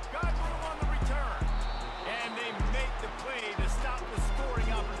 Got room on the return. And they make the play to stop the scoring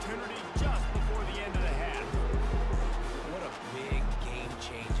opportunity just before the end of the half. What a big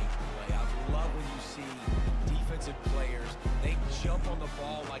game-changing play. I love when you see defensive players, they jump on the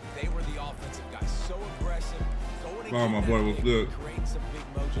ball like they were the offensive guys. So aggressive. Going to Wow, get my that boy was big, good. creating some big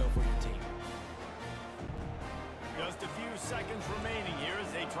mojo for your team. Just a few seconds remaining here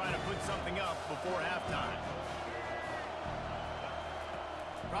as they try to put something up before halftime.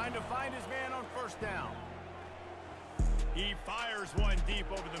 Trying to find his man on 1st down. He fires one deep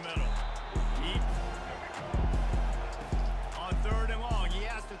over the middle. On 3rd and long, he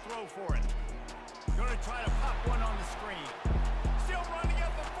has to throw for it. Going to try to pop one on the screen. Still running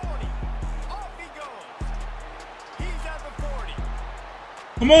at the 40. Off he goes. He's at the 40.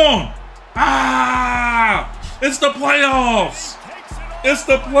 Come on! Ah! It's the playoffs! Takes it all. It's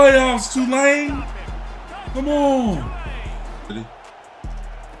the playoffs, Tulane! Come on!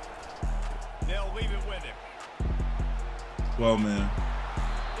 They'll leave it with him. Well, man.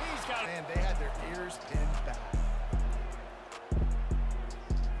 He's got it. And they had their ears pinned back.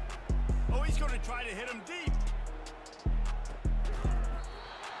 going to try to hit him deep.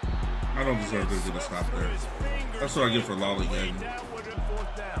 I don't deserve to get a stop there. That's what I get for lollygagging.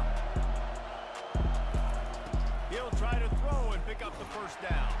 He'll try to throw and pick up the first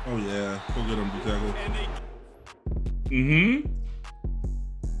down. Oh yeah, go get him, D-tackle.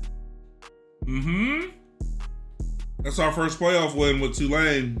 That's our first playoff win with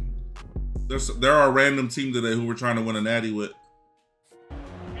Tulane. They're our random team today who we're trying to win a natty with.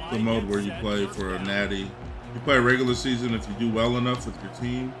 The mode where you play for a natty. You play a regular season if you do well enough with your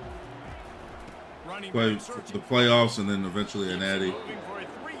team. Play the playoffs and then eventually a natty.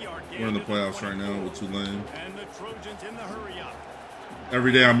 We're in the playoffs right now with Tulane.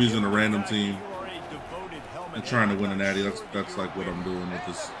 Every day I'm using a random team and trying to win a natty. That's like what I'm doing with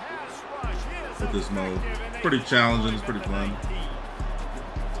this mode. It's pretty challenging. It's pretty fun.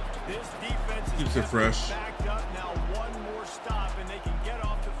 Keeps it fresh.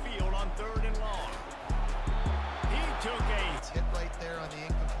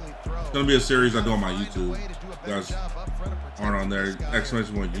 It's gonna be a series I do on my YouTube. You guys aren't on there.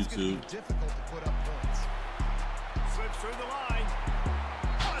 Exclamation point YouTube. Slips through the line.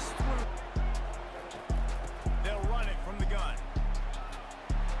 Bust through. They'll run it from the gun.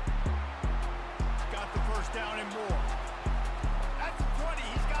 Got the first down and more. At the 20,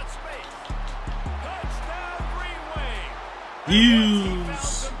 he's got space. Touchdown, Greenway.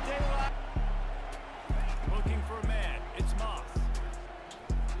 Hughes. Looking for a man. It's Moss.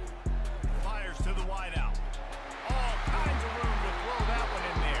 Fires to the wideout. All kinds of room to throw that one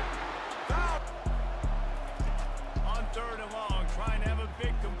in there. Foul. On third and long, trying to have a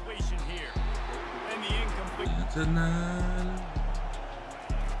big completion here. And the incomplete. Tonight,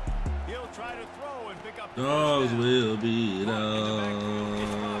 He'll try to throw and pick up the dogs first down. will be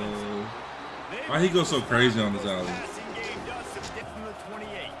dogs. Why he go so crazy on this alley? Passing game does some dip from the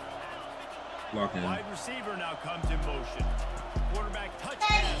 28. Lock in. Wide receiver now comes in motion. Quarterback touch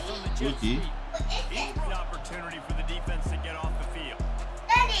pass on the jet Lukey. sweep. Equal opportunity for the defense to get off the field.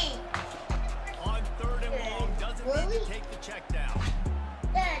 Daddy. On third and long, doesn't need to take the check down.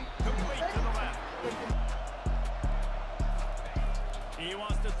 Dad. Complete to the left. He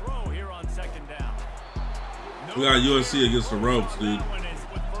wants to throw here on second down. We got USC against the ropes, dude. That one is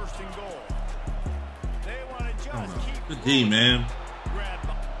with first and goal. They want to just keep Good D, man. grab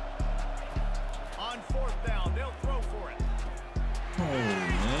them. On fourth down, they'll throw for it. Oh,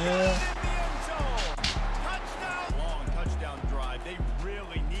 man. Long touchdown drive. They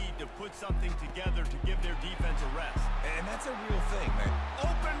really need to put something together to give their defense a rest. And that's a real thing, man.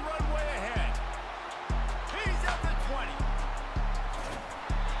 Open runway ahead. He's at the 20.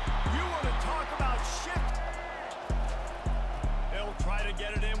 You want to talk about shift? They'll try to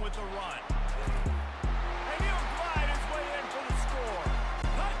get it in with the run. And he'll glide his way in for the score.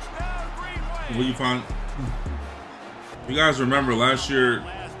 Touchdown, Greenway. Will you find? You guys remember last year,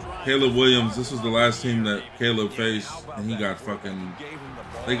 Caleb Williams? This was the last team that Caleb faced, and he got fucking.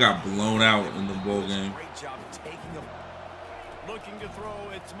 They got blown out in the bowl game. Great job taking him. Looking to throw,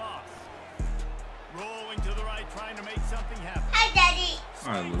 it's Moss. Rolling to the right, trying to make something happen. Hi, Daddy.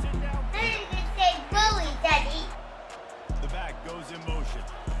 All right, Luke. I didn't say bully, Daddy. The back goes in motion.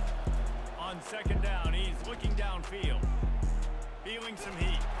 On second down, he's looking downfield. Feeling some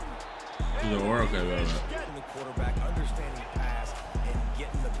heat. Either or, okay, well, Getting the quarterback, understanding the pass, and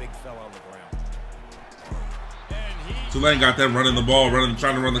getting the big fella on the ground. And he Tulane got them running the ball, trying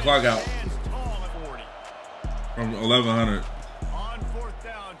to run the clock out stands tall at 40. from 1100. On fourth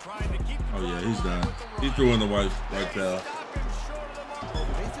down, trying to keep the Oh yeah, clock he's alive done. with the He run. threw in the right tail. Stop him short of the mark.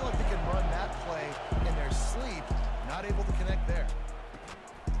 They feel like they can run that play in their sleep. Not able to connect there.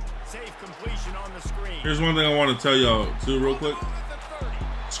 Safe completion on the screen. Here's one thing I want to tell y'all too, real quick. At the 30.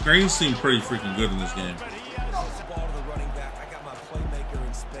 Screens seem pretty freaking good in this game. But he has Ball to the running back. I got my playmaker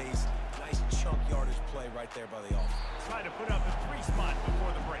in space. Nice chunk yardage play right there by the offense. tried to put up a 3 spot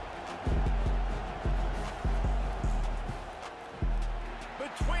before the break.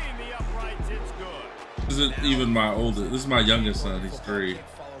 Between the uprights, it's good. This isn't even my oldest. This is my youngest son. He's 3.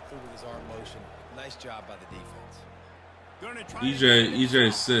 Follow through with his arm motion. Nice job by the defense. Gonna try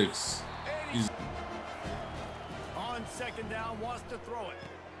EJ's 6. He's on second down, wants to throw it.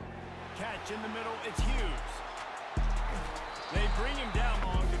 Catch in the middle, it's Hughes. They bring him down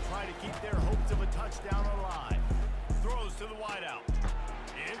long to try to keep their hopes of a touchdown alive. Throws to the wideout.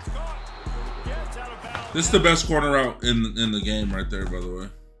 It's caught. Gets out of bounds. This is the best corner route in the game right there, by the way.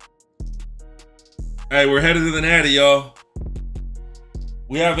 Hey, we're headed to the Natty, y'all.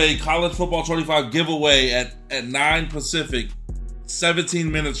 We have a College Football 25 giveaway at 9 Pacific, 17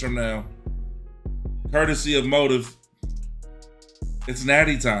 minutes from now. Courtesy of Motive. It's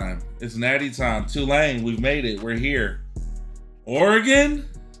Natty time. It's natty time. Tulane, we've made it. We're here. Oregon?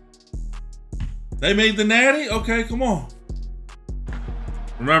 They made the natty? Okay, come on.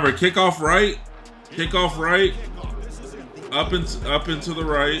 Remember, kickoff right. Kickoff right. Up into the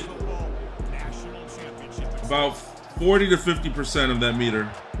right. About 40 to 50% of that meter.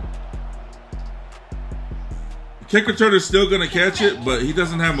 The kick returner is still going to catch it, but he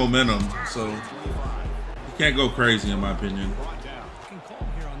doesn't have momentum, so he can't go crazy, in my opinion.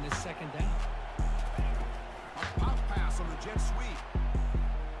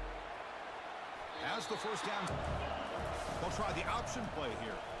 The first down. They'll try the option play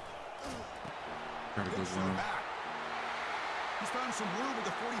here. He's found some room with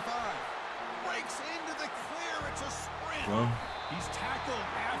the 45. Breaks into the clear. It's a sprint. Well, he's tackled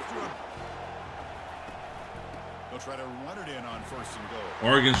after him. They'll try to run it in on first and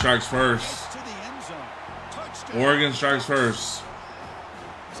goal. Oregon strikes first. To the end zone. Touchdown. Oregon strikes first.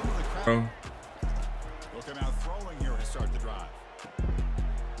 Looking out throwing here to start the drive.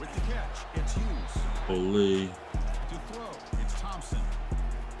 With the catch, it's Hughes. Holy. To throw, it's Thompson.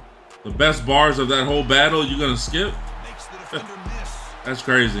 The best bars of that whole battle, you're going to skip? Makes the defender miss. That's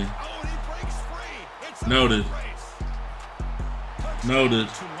crazy. Oh, and he breaks free. It's Noted. Noted.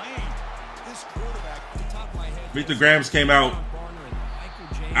 Meet the Grams came out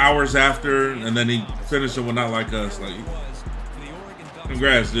hours after, and then he finished it with Not Like Us. Like,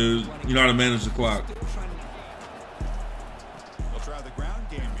 congrats, dude. You know how to manage the clock. They'll try the ground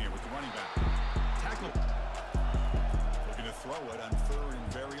game here with the running back. Tackle. Looking to throw it on third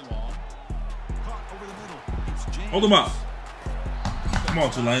and very long. Caught over the middle. It's James. Hold him up. Come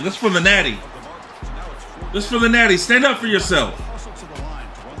on, Tulane. This is for the natty. This is for the natty. Stand up for yourself.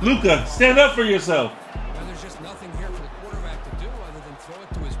 Luca, stand up for yourself. Well, there's just nothing here for the quarterback to do other than throw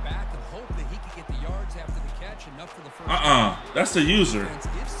it to his back and hope that he can get the yards after the catch, enough for the first. That's the user.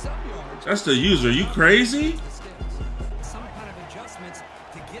 That's the user. You crazy? Some kind of adjustments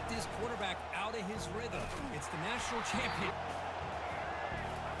to get this quarterback out of his rhythm. It's the national champion.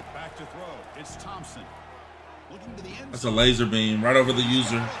 Back to throw. It's Thompson. Looking to the end. That's a laser beam right over the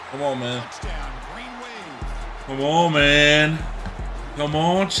user. Come on, man. Touchdown, Green Wave. Come on, man. Come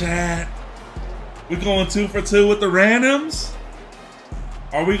on, chat. We going 2 for 2 with the randoms?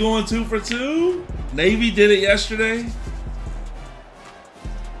 Are we going 2 for 2? Navy did it yesterday.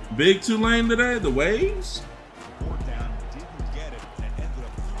 Big Tulane today. The Waves. Fourth down, didn't get it, and ended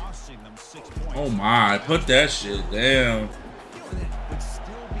up costing them 6 points. Oh my! Put that shit down. Would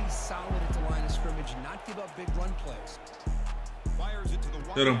still be solid at the line of scrimmage, not give up big run plays. Fires it to the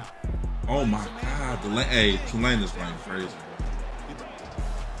wide. Hit him. Oh my God! Hey, Tulane is playing crazy.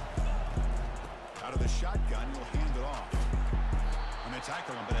 Out of the shotgun, you'll hand it off. And they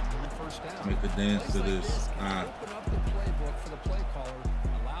tackle him, but at the first down. Make a dance to this. Open up the playbook for the play caller.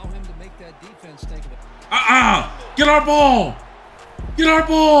 Allow him to make that defense think of it. Get our ball! Get our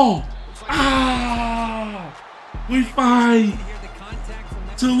ball! We fight!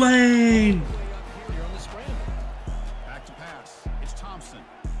 Tulane! Back to pass. It's Thompson.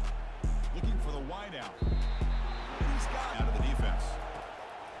 Looking for the wide out. He's got out of the defense.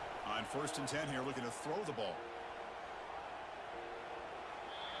 On first and 10 here, looking to throw the ball.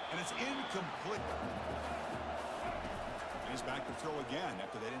 And it's incomplete. And he's back to throw again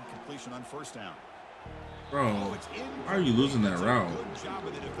after that incompletion on first down. Bro, why are you losing that route?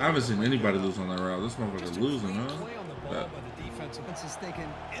 I haven't seen anybody lose on that route. This motherfucker's losing, huh? By the defensive is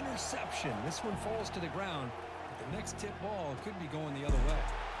thinking interception. This one falls to the ground. But the next tip ball could be going the other way.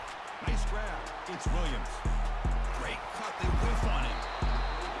 Nice grab. It's Williams. Great cut. They whiff on him.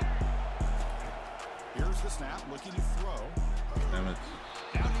 Here's the snap. Looking to throw. Damn it.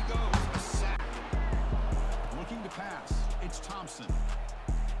 Down he goes. A sack. Looking to pass. It's Thompson.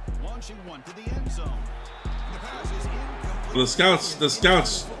 Launching one to the end zone. And the pass is incomplete.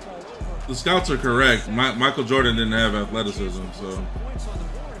 The scouts are correct. Michael Jordan didn't have athleticism, so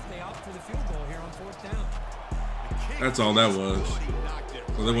that's all that was.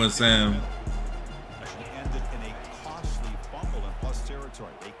 So they went Sam. Actually ended in a costly fumble in plus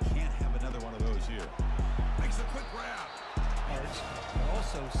territory. They can't have another one of those here. Makes a quick grab. But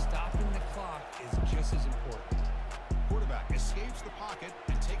also stopping the clock is just as important. Quarterback escapes the pocket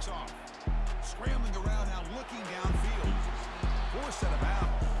and takes off. Scrambling around now, looking downfield. Forced out of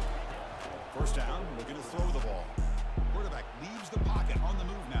bounds. First down, looking to throw the ball. Quarterback leaves the pocket on the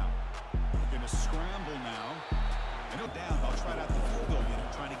move now. Looking to scramble now. And no down, I'll try it out the field goal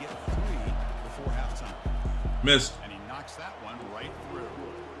unit, trying to get 3 before halftime. Missed. And he knocks that one right through.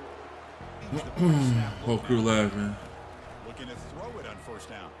 Whole crew laughing. Looking to throw it on first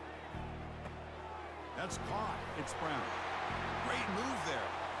down. That's caught. It's Brown. Great move there.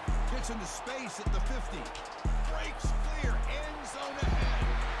 Gets into space at the 50. Breaks clear. End zone ahead.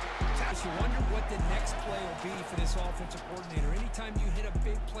 You wonder what the next play will be for this offensive coordinator. Anytime you hit a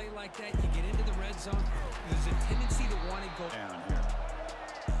big play like that, you get into the red zone, there's a tendency to want to go down here.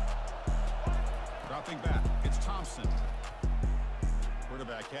 Dropping back. It's Thompson.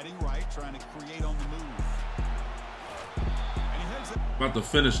 Quarterback heading right, trying to create on the move. And he heads up. About to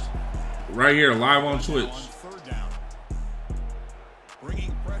finish right here, live on Twitch. On third down.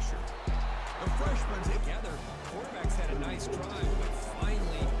 Bringing pressure. The freshmen together. Quarterbacks had a nice drive, but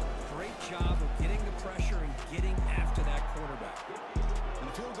finally, great job of getting the pressure and getting after that quarterback. And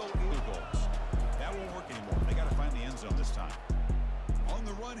the field goals. That won't work anymore. They got to find the end zone this time. On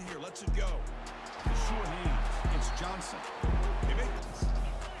the run here, lets it go. The sure hands. It's Johnson. They make this.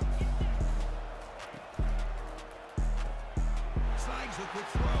 Slides a quick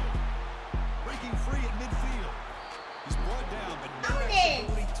throw. Breaking free at midfield. He's brought down, but no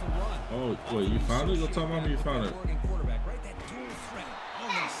ability to run. Oh, wait, you found it? Go tell Mama you found it. Quarterback, right? That dual threat. Oh,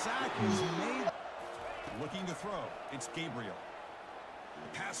 the sack is made. Looking to throw. It's Gabriel.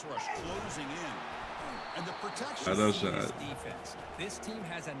 The pass rush closing in. And the protection. I know shot. Defense. This team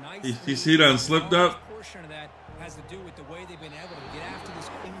has a nice. You see that slipped up? Portion of that has to do with the way they've been able to get after this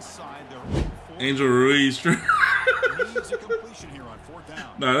inside their own. Angel Ruiz. Needs a completion here on fourth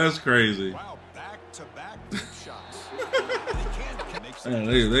down. Nah, that's crazy. Wow, back-to-back deep shots. They Man,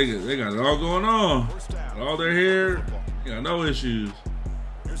 they got it all going on. All their hair, they got no issues.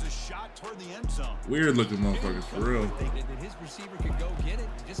 There's a shot toward the end zone. Weird looking motherfuckers, for real. That his receiver could go get it,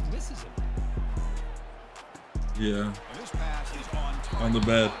 and just misses him. Yeah. And this pass is on the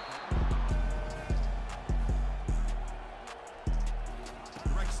bed.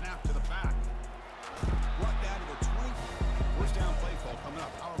 Direct snap to the back. Brought down to the 20. First down play call coming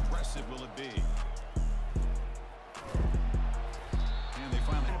up. How aggressive will it be? And they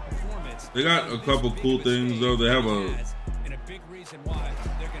finally performance. They got a couple cool things though. They have a. And a big reason why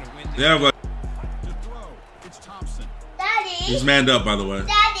they're going to win. They have like. To throw. It's Thompson. Daddy. He's manned up, by the way.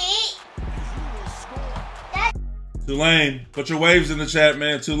 Daddy. Tulane, put your waves in the chat,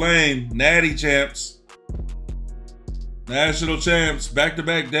 man. Tulane, natty champs. National champs,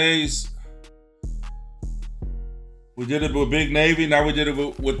 back-to-back days. We did it with Big Navy. Now we did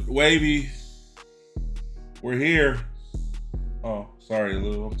it with Wavy. We're here. Oh, sorry,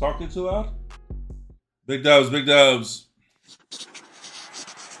 Lou. I'm talking too loud? Big dubs, big dubs.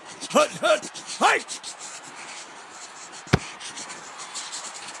 Hut, hut, hike!